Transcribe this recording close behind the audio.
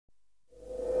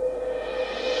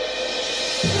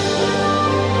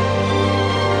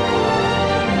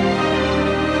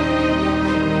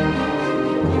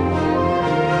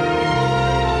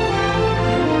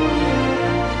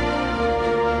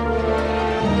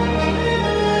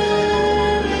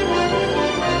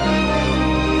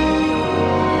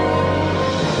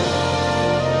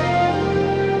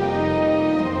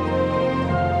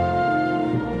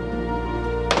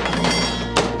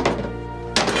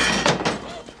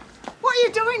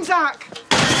you doing, Zach?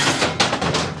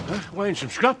 Weighing some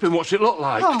scrapping, what's it look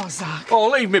like? Oh, Zach. Oh,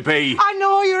 leave me be. I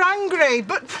know you're angry,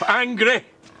 but... Angry?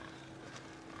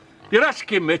 You're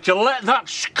asking me to let that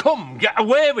scum get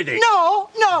away with it? No,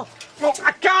 no. Look,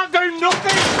 I can't do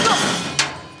nothing. No.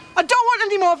 I don't want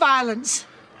any more violence.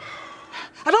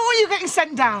 I don't want you getting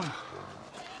sent down.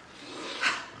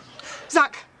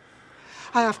 Zach,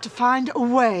 I have to find a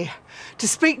way to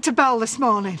speak to Belle this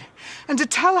morning and to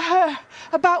tell her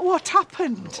about what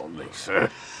happened. Oh, Lisa.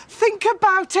 Think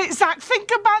about it, Zach. Think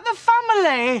about the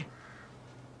family.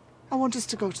 I want us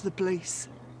to go to the police.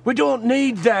 We don't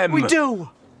need them. We do.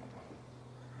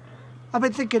 I've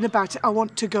been thinking about it. I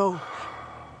want to go.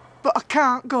 But I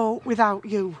can't go without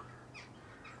you.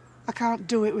 I can't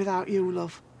do it without you,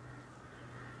 love.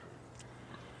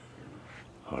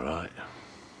 All right.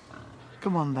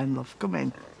 Come on then, love. Come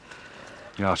in.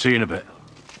 Yeah, I'll see you in a bit.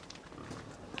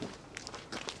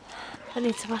 I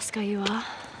need to ask how you are.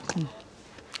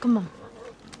 Come on.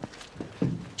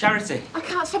 Charity. I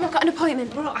can't stop, I've got an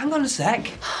appointment. Well, hang on a sec.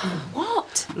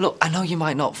 What? Look, I know you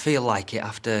might not feel like it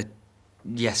after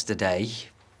yesterday,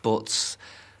 but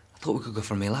I thought we could go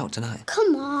for a meal out tonight.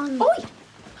 Come on. Oi!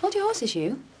 Hold your horses,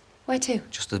 you. Where to?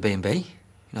 Just to the B&B. You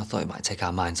know, I thought it might take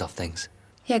our minds off things.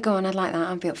 Yeah, go on, I'd like that.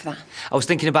 I'd be up for that. I was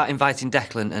thinking about inviting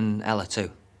Declan and Ella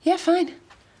too. Yeah, fine.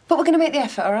 But we're going to make the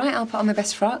effort, all right? I'll put on my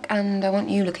best frock and I want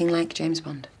you looking like James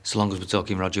Bond. So long as we're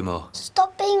talking Roger Moore.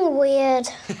 Stop being weird.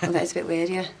 Well, that is a bit weird,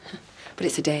 yeah. But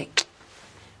it's a date.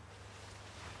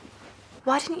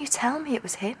 Why didn't you tell me it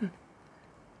was him?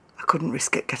 I couldn't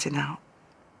risk it getting out.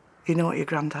 You know what your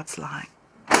granddad's like.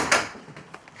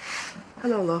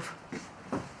 Hello, love.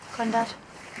 Grandad.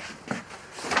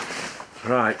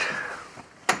 Right.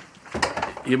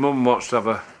 Your mum wants to have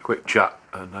a quick chat,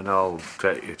 and then I'll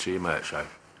take you to your mate's house.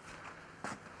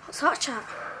 What's that chat?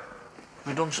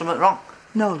 We done something wrong?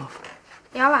 No, love.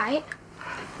 You all right?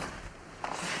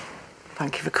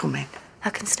 Thank you for coming. I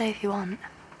can stay if you want.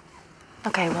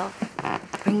 Okay, well,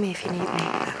 ring me if you need me.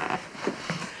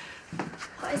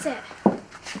 What is it?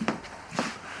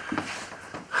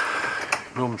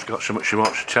 Mum's got so much she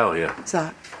wants to tell you.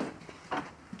 Zach.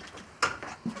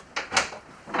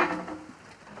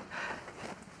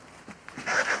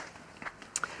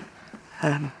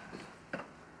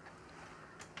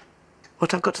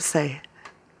 What I've got to say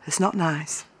is not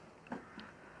nice.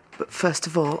 But first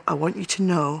of all, I want you to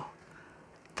know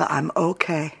that I'm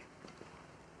okay.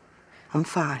 I'm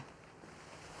fine.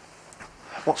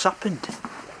 What's happened?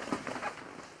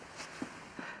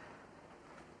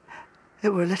 It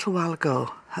were a little while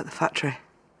ago at the factory.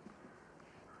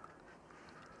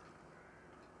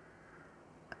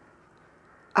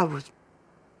 I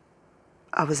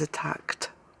was attacked.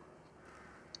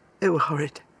 It were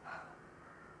horrid.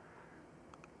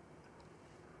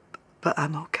 But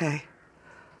I'm okay.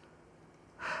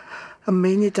 And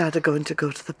me and your dad are going to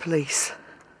go to the police.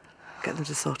 Get them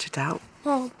to sort it out.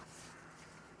 Mum.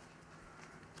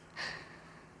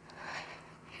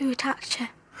 Who attacked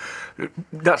you?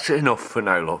 That's enough for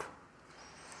now, love.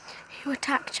 Who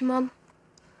attacked you, Mum?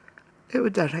 It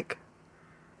were Derek.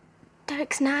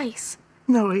 Derek's nice.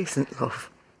 No, he isn't,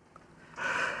 love.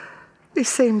 He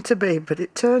seemed to be, but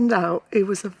it turned out he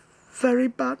was a very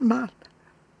bad man.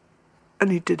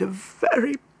 And he did a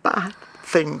very bad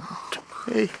thing to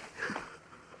me.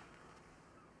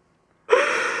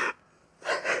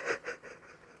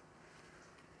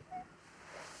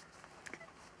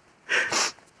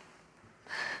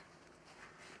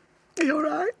 You all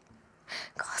right?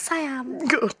 Of course I am.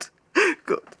 Good.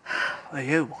 Good. Are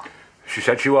you? She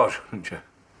said she was, didn't she?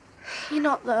 You're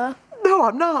not, though. No,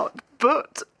 I'm not,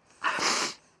 but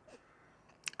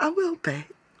I will be.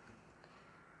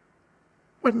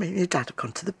 When me and your dad have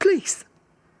gone to the police.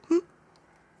 I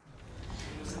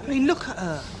mean, look at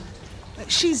her.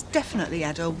 She's definitely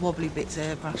had her wobbly bits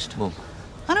airbrushed. Mum.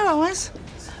 I know, Alice.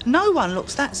 No one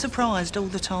looks that surprised all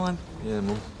the time. Yeah,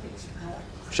 Mum.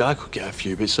 Wish I could get a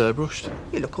few bits airbrushed.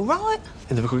 You look all right.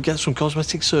 And if I could get some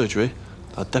cosmetic surgery,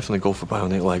 I'd definitely go for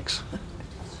bionic legs.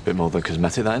 Bit more than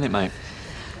cosmetic, that, innit, mate?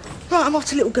 Right, I'm off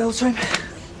to little girl's room.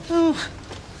 Oh,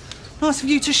 nice of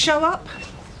you to show up.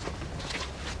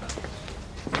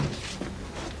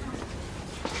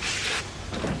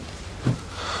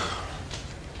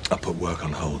 I put work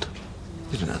on hold.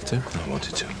 You didn't have to. I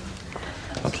wanted to.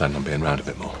 I planned on being round a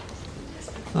bit more.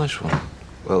 Nice one.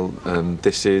 Well,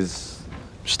 this is...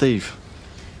 Steve.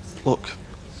 Look,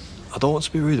 I don't want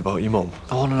to be rude about your mum.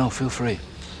 I want to know, feel free.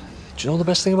 Do you know the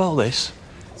best thing about this?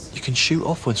 You can shoot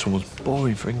off when someone's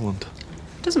boring for England.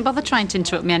 Doesn't bother trying to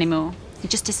interrupt me anymore. He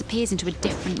just disappears into a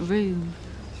different room.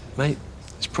 Mate,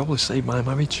 it's probably saved my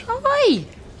marriage. Oi!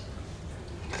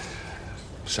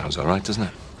 Sounds all right, doesn't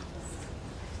it?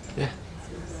 Yeah.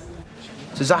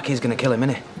 So Zacky's going to kill him,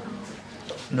 innit?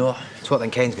 No. So what,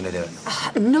 then Kane's going to do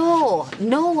it? No,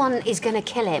 no one is going to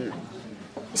kill him.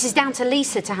 This is down to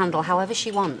Lisa to handle however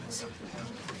she wants.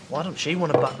 Why don't she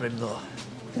want to batter him, though?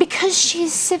 Because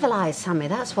she's civilised, Sammy,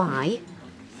 that's why.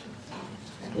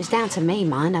 If it was down to me,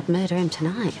 mind, I'd murder him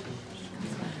tonight.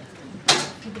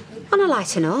 On a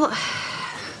lighter note,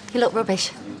 you look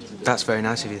rubbish. That's very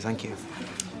nice of you, thank you.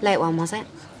 Late one, was it?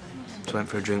 Just went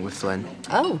for a drink with Flynn.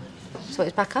 Oh, so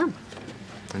it's back on?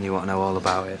 And you want to know all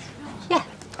about it? Yeah.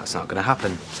 That's not going to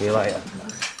happen. See you later.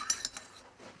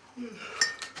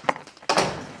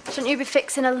 Shouldn't you be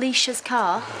fixing Alicia's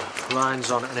car? Line's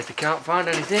on it, and if you can't find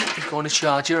anything, you're going to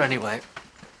charge her anyway.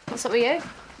 What's up with you?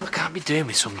 I can't be doing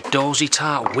with some dozy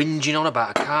tart whinging on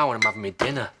about a car when I'm having my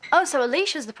dinner. Oh, so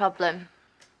Alicia's the problem.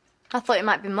 I thought it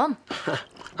might be Mum.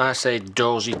 I say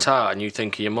dozy tart and you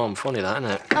think of your mum. Funny that,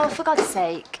 isn't it? Oh, for God's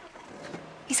sake.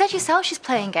 You said yourself she's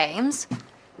playing games.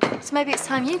 So maybe it's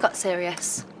time you got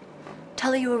serious.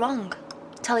 Tell her you were wrong.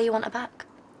 Tell her you want her back.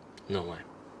 No way.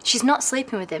 She's not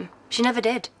sleeping with him. She never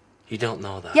did. You don't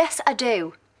know that. Yes, I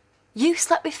do. You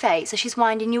slept with Faye, so she's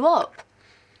winding you up.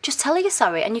 Just tell her you're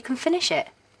sorry and you can finish it.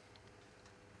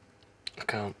 I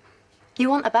can't. You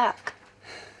want her back.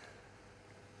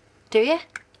 Do you?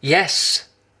 Yes.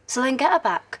 So then get her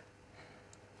back.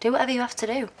 Do whatever you have to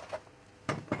do.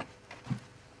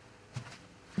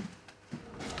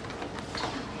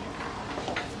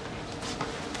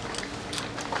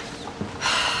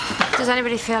 Does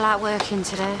anybody feel like working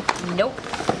today? Nope.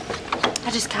 I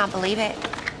just can't believe it.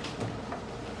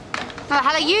 What the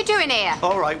hell are you doing here?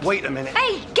 All right, wait a minute.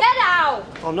 Hey, get out!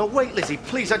 Oh, no, wait, Lizzie,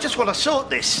 please. I just want to sort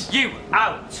this. You,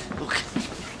 out! Look,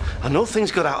 I know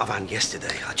things got out of hand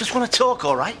yesterday. I just want to talk,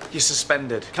 all right? You're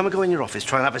suspended. Can we go in your office,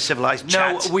 try and have a civilised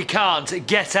chat? No, we can't.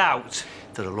 Get out.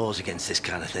 There are laws against this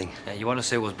kind of thing. Yeah, you want to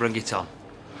see us, bring it on.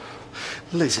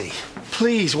 Lizzie,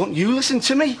 please, won't you listen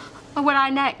to me? Oh, when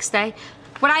I next, eh?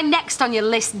 When I next on your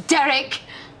list, Derek?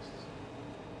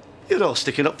 You're all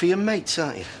sticking up for your mates,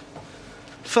 aren't you?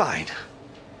 Fine.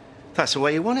 That's the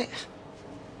way you want it.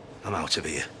 I'm out of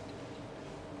here.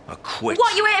 I quit.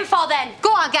 What are you waiting for, then? Go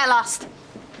on, get lost.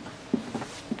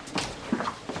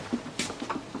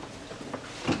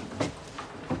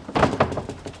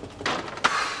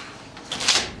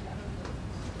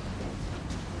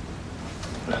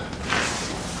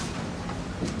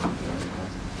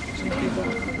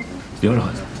 You all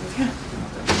right? Yeah.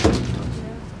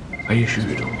 Are you sure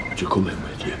you don't want me to come in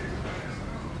with you?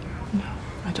 No,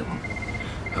 I don't.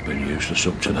 I've been useless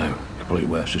up to now. You're probably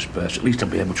worse this space. At least I'll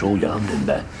be able to hold your hand in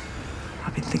there.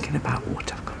 I've been thinking about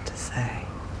what I've got to say,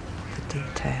 the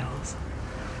details.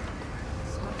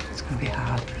 It's going to be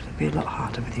hard. It'll be a lot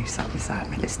harder with you sat beside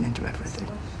me listening to everything.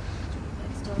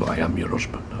 But I am your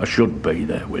husband. I should be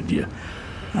there with you.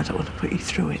 I don't want to put you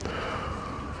through it.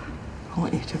 I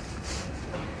want you to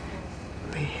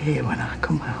be here when I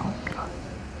come out.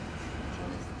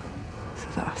 So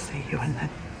that I see you and then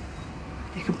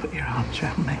you can put your arms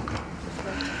around me.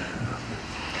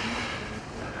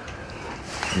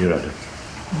 You ready?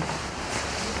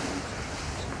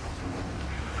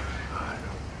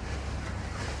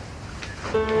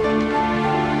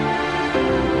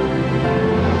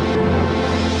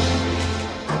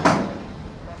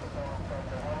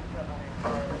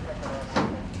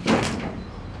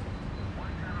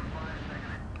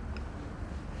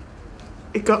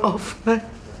 He got off me.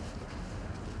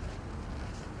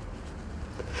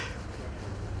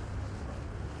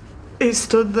 He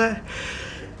stood there.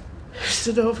 He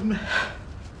stood over me.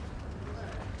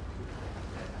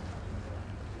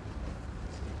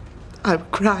 I'm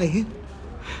crying.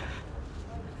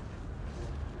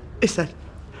 He said,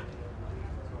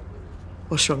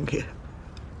 "What's wrong here?"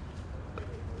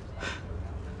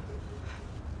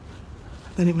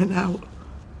 Then he went out.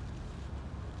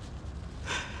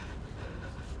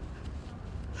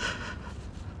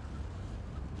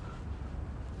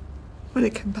 When he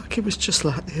came back, he was just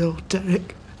like the old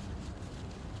Derek.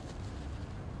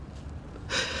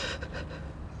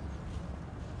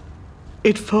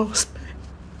 He'd forced me.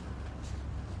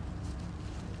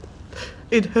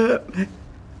 He'd hurt me.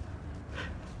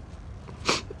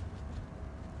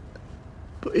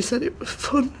 But he said it was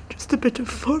fun, just a bit of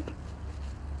fun.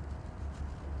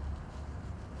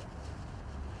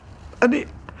 And he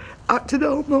acted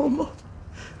all normal.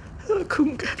 And I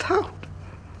couldn't get out.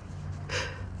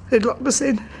 He'd locked us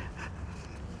in.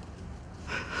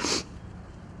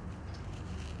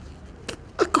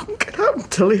 I couldn't get out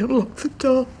until he unlocked the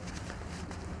door.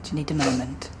 Do you need a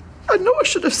moment? I know I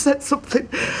should have said something.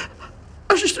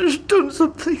 I should have done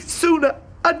something sooner.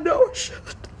 I know I should.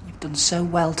 You've Done so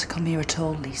well to come here at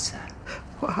all, Lisa.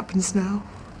 What happens now?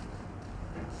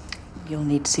 You'll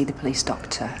need to see the police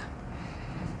doctor.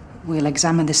 We'll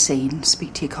examine the scene,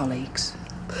 speak to your colleagues.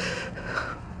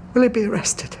 Will he be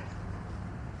arrested?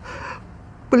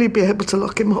 Will you be able to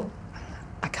lock him up?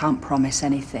 I can't promise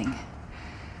anything.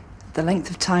 The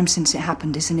length of time since it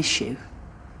happened is an issue.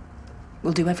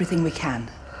 We'll do everything we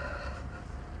can.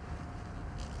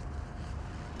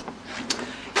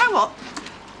 You know what?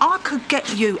 I could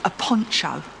get you a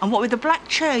poncho, and what with a black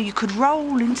chair, you could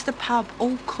roll into the pub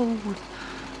all cool,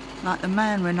 like the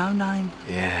man with no name.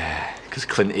 Yeah, because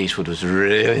Clint Eastwood was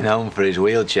really known for his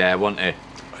wheelchair, wasn't he?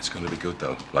 It's going to be good,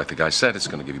 though. Like the guy said, it's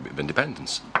going to give you a bit of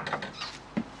independence.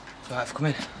 So I've come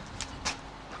in.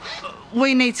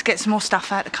 We need to get some more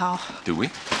stuff out of the car. Do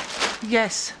we?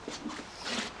 Yes.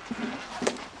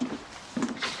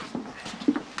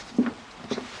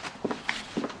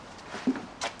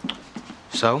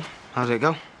 So, how did it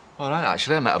go? All right,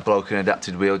 actually. I met a bloke in an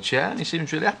adapted wheelchair and he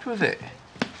seems really happy with it.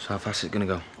 So how fast is it going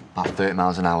to go? About 30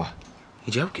 miles an hour.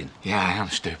 You joking? Yeah, I am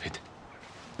stupid.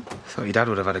 Thought your dad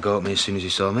would have had a go at me as soon as he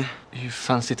saw me. You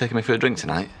fancy taking me for a drink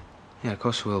tonight? Yeah, of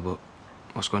course I will, but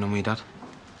what's going on with your dad?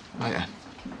 Right, yeah.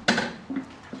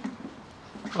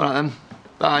 All right, then.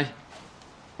 Bye.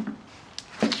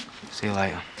 See you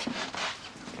later.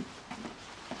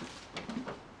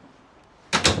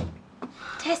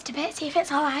 Taste a bit, see if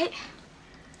it's all right.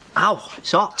 Ow,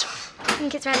 it's hot. I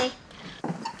think it's ready.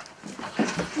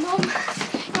 Mum,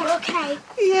 you okay?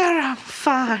 Yeah, I'm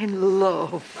fine,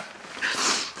 love.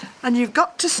 And you've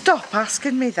got to stop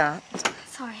asking me that.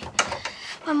 Sorry.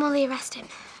 When will they arrest him?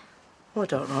 Oh, I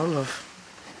don't know, love.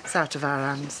 It's out of our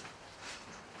hands.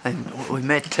 And we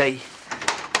made tea.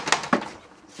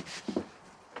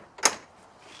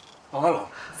 Oh, hello.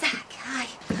 Zach, hi.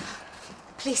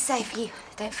 Please say if you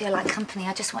don't feel like company,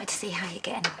 I just wanted to see how you're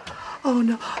getting. Oh,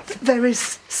 no, there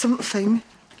is something.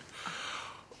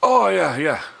 Oh,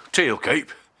 yeah. Tea will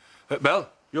keep. Belle,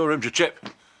 your room's a chip.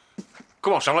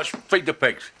 Come on, Sam, let's feed the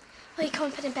pigs. Will you come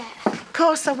and put in bed? Of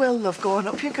course I will, love. Go on,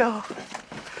 up you go.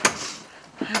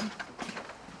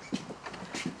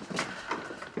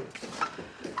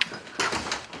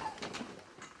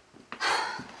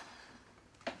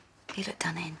 You look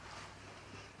done in.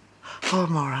 Oh,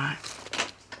 I'm all right.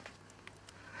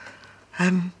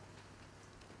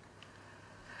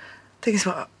 Thing is,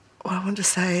 what I want to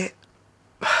say...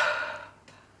 I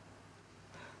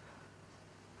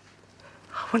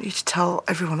want you to tell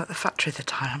everyone at the factory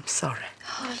that I am sorry.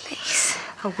 Oh, Lise.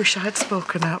 I wish I had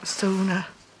spoken out sooner.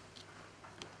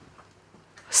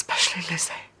 Especially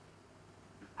Lizzie.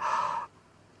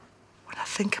 When I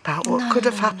think about what could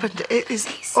have happened, it is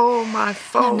all my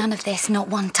fault. No, none of this, not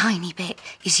one tiny bit,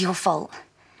 is your fault.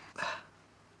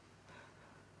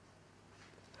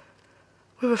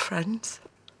 We were friends.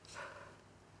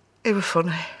 He was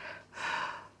funny.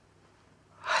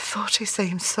 I thought he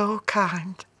seemed so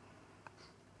kind.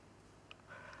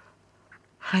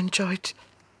 I enjoyed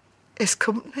his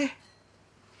company.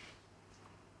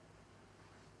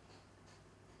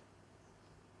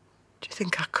 Do you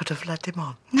think I could have led him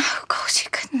on? No, of course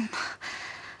you couldn't.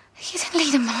 You didn't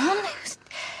lead him on.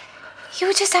 You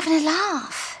were just having a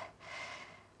laugh.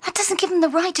 That doesn't give him the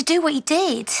right to do what he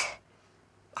did.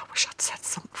 I wish I'd said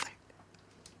something.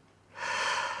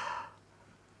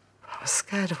 I was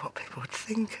scared of what people would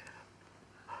think.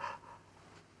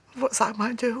 What Zach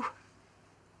might do.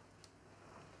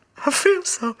 I feel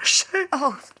so ashamed.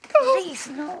 Oh, please,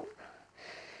 no.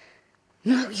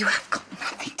 No, you have got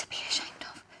nothing to be ashamed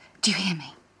of. Do you hear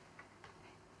me?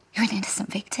 You're an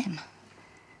innocent victim.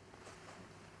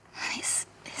 It's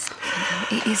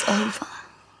over. It is over.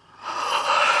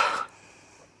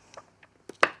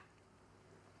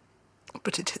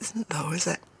 But it isn't, though, is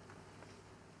it?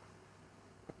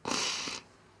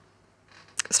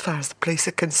 As far as the police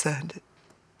are concerned,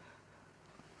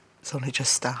 it's only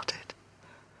just started.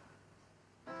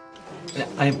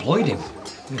 I employed him.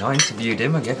 I interviewed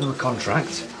him, I gave him a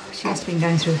contract. She has been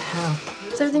going through hell.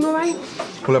 Is everything all right?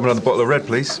 We'll have another bottle of red,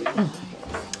 please.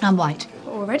 And white.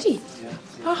 Already?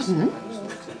 Pardon?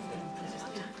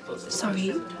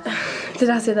 Sorry. Did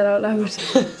I say that out loud?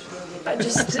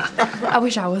 I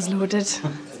wish I was loaded.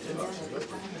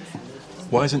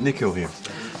 Why isn't Nico here?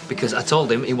 Because I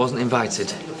told him he wasn't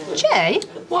invited. Jay?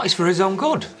 What, it's for his own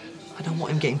good. I don't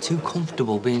want him getting too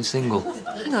comfortable being single.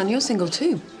 Hang on, you're single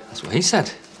too. That's what he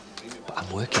said. But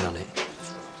I'm working on it.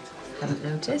 Haven't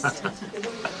noticed.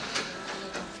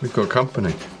 We've got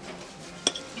company.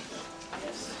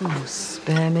 Oh,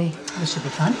 spare me. This should be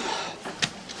fun.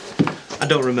 I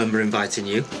don't remember inviting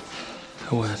you.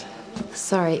 A word.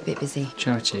 Sorry, a bit busy.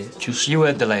 Charity, just... You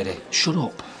heard the lady. Shut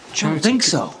up. Charity. Don't think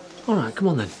so. All right, come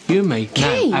on then. You and me,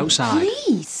 Kane, now, outside.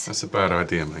 please. That's a bad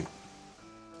idea, mate.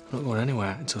 I'm not going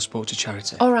anywhere until I spoke to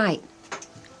Charity. All right.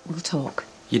 We'll talk.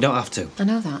 You don't have to. I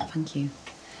know that, thank you.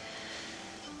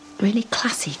 Really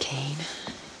classy, Kane.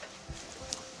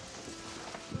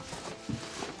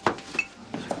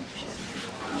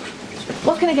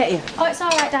 What can I get you? Oh, it's all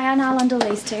right, Diane. I'll handle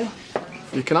these two.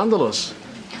 You can handle us.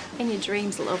 In your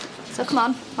dreams, love. So come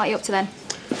on, what are you up to then?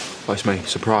 Well, it's me.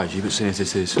 Surprise you, but seeing as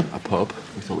this is a pub,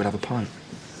 we thought we'd have a pint.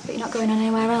 But you're not going on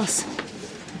anywhere else.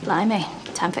 Blimey,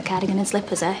 time for cardigan and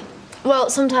slippers, eh? Well,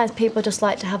 sometimes people just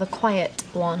like to have a quiet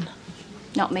one.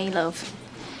 Not me, love.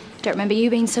 Don't remember you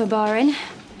being so boring.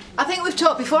 I think we've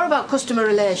talked before about customer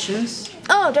relations.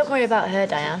 Oh, don't worry about her,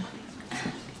 Diane.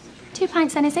 2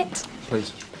 pints then, is it?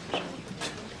 Please.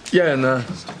 Yeah, and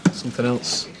something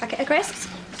else. Packet of crisps?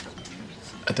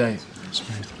 A date.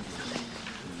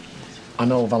 I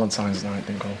know Valentine's night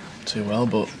didn't go too well,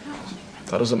 but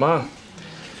that doesn't matter.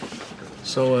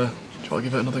 So, do you want to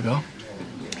give it another go?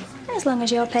 As long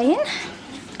as you're paying.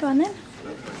 Go on then.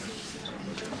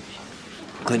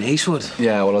 Clint Eastwood.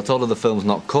 Yeah, well, I told her the film's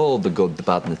not called The Good, the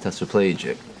Bad and the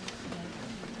Tetraplegic.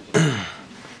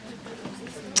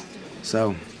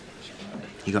 So,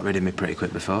 you got rid of me pretty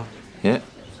quick before. Yeah.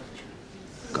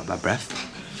 Got bad breath.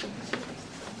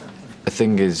 The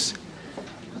thing is,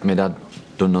 my dad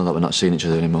don't know that we're not seeing each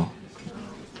other anymore.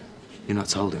 You're not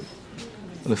told him?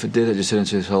 Well, if I did, I'd just turn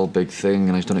into this whole big thing,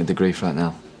 and I just don't need the grief right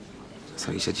now.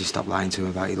 So you said you stopped lying to him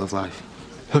about your love life.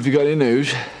 Have you got any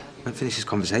news? I haven't finished this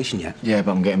conversation yet. Yeah,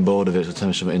 but I'm getting bored of it, so tell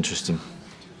me something interesting.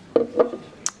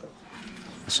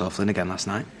 I saw Flynn again last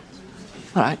night.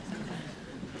 All right.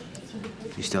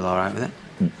 You still all right with it?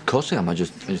 Of course I am. I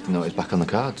just didn't know it was back on the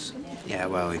cards. Yeah,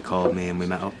 well, he called me and we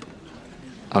met up.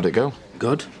 How'd it go?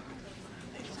 Good.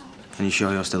 And you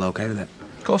sure you're still okay with it?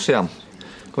 Of course I am.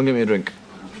 Go and get me a drink.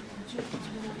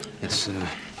 Yes, sir.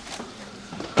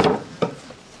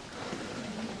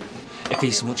 If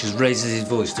he so much as raises his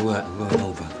voice to her, I'm going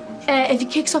over. If he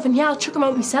kicks off in here, I'll chuck him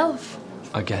out myself.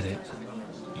 I get it.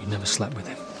 You never slept with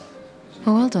him.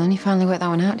 Oh, well done. You finally worked that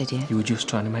one out, did you? You were just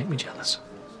trying to make me jealous.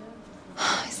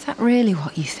 Is that really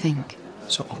what you think?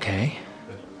 So, okay.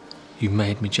 You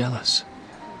made me jealous.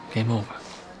 Game over.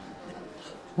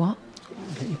 What?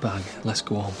 Get your bag. Let's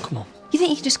go home. Come on. You think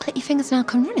you can just click your fingers and I'll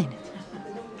come running?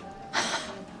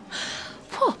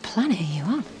 What planet are you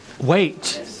on?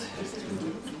 Wait.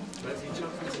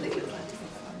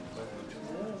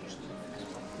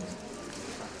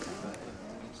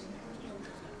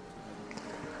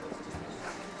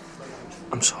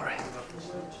 I'm sorry.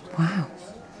 Wow.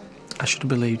 I should have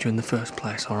believed you in the first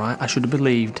place, all right? I should have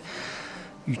believed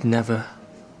you'd never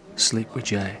sleep with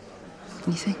Jay.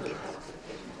 You think?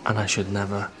 And I should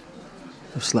never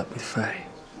have slept with Faye.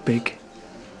 Big,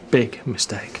 big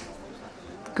mistake.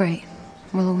 Great.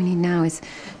 Well, all we need now is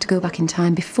to go back in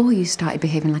time before you started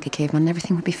behaving like a caveman and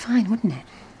everything would be fine, wouldn't it?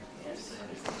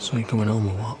 So you're coming home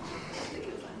or what?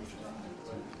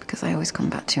 Because I always come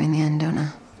back to you in the end, don't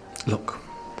I? Look,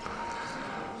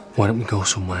 why don't we go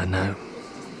somewhere now?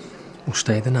 We'll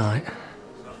stay the night.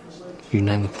 You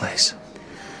name the place.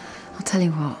 I'll tell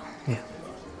you what. Yeah.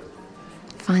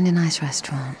 Find a nice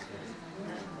restaurant.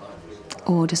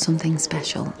 Order something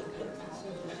special.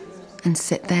 And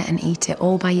sit there and eat it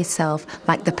all by yourself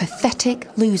like the pathetic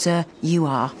loser you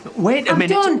are. Wait a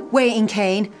minute. I'm done waiting,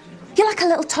 Kane. You're like a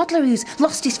little toddler who's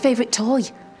lost his favourite toy.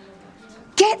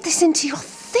 Get this into your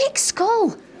thick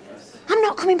skull. I'm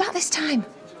not coming back this time.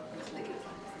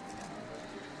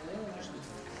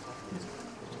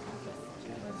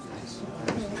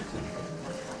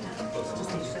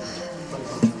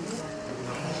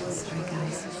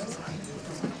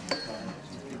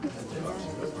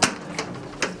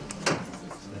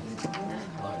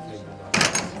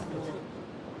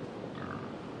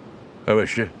 How is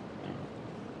she?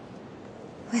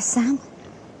 Where's Sam?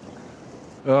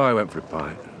 Oh, I went for a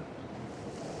pint.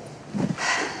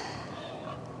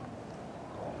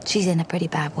 She's in a pretty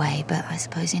bad way, but I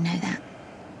suppose you know that.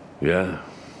 Yeah.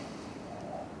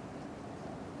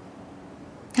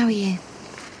 How are you?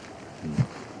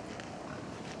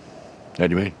 How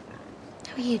do you mean?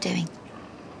 How are you doing?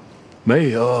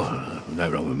 Me? Oh, no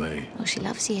wrong with me. Well, she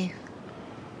loves you.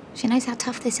 She knows how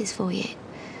tough this is for you.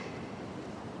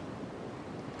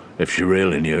 If she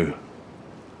really knew,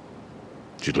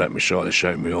 she'd let me sort of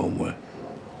shape my own way.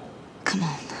 Come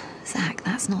on, Zach,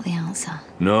 that's not the answer.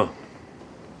 No.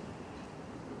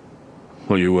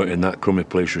 Well, you weren't in that crummy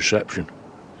police reception.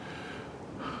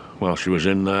 Well, she was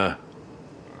in there,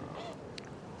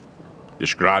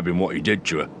 describing what he did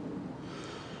to her.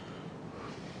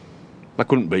 I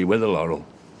couldn't be with her, Laurel.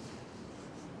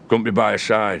 Couldn't be by her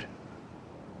side.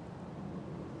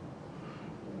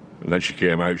 And then she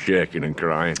came out shaking and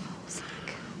crying.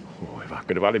 Oh, if I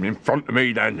could have had him in front of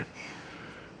me then.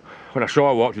 When I saw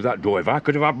her walk through that door, if I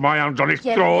could have had my hands on his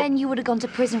Yeah, throat... but then you would have gone to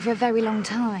prison for a very long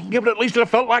time. Yeah, but at least I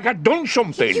felt like I'd done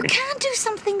something. You can do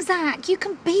something, Zach. You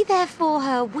can be there for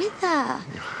her, with her.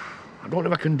 I don't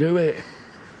know if I can do it.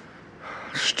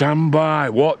 Stand by,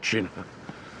 watching.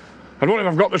 I don't know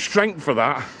if I've got the strength for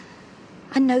that.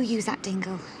 I know you, Zach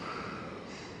Dingle.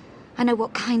 I know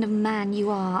what kind of man you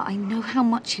are. I know how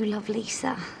much you love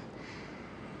Lisa.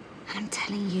 And I'm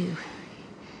telling you,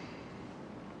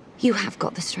 you have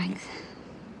got the strength.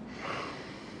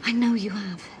 I know you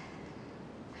have.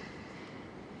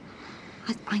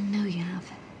 I know you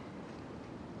have.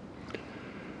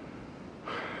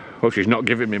 Well, she's not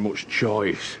giving me much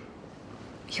choice.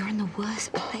 You're in the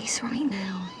worst place right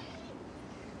now.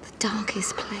 The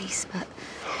darkest place, but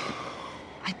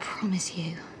I promise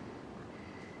you,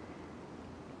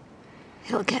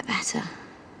 it'll get better.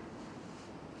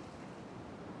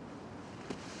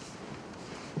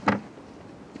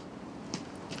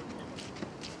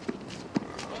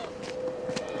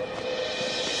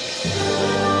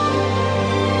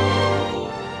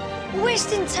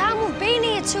 Wasting time, we've been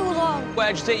here too long.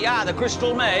 Where do you think you are? The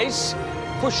Crystal Maze?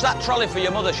 Push that trolley for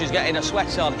your mother, she's getting her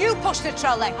sweat on. You push the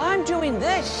trolley. I'm doing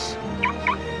this.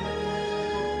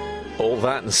 All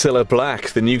That and Cilla Black,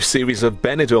 the new series of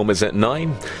Benidorm, is at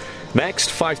 9. Next,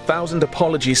 5,000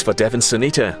 Apologies for Devon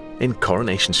Sunita in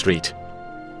Coronation Street.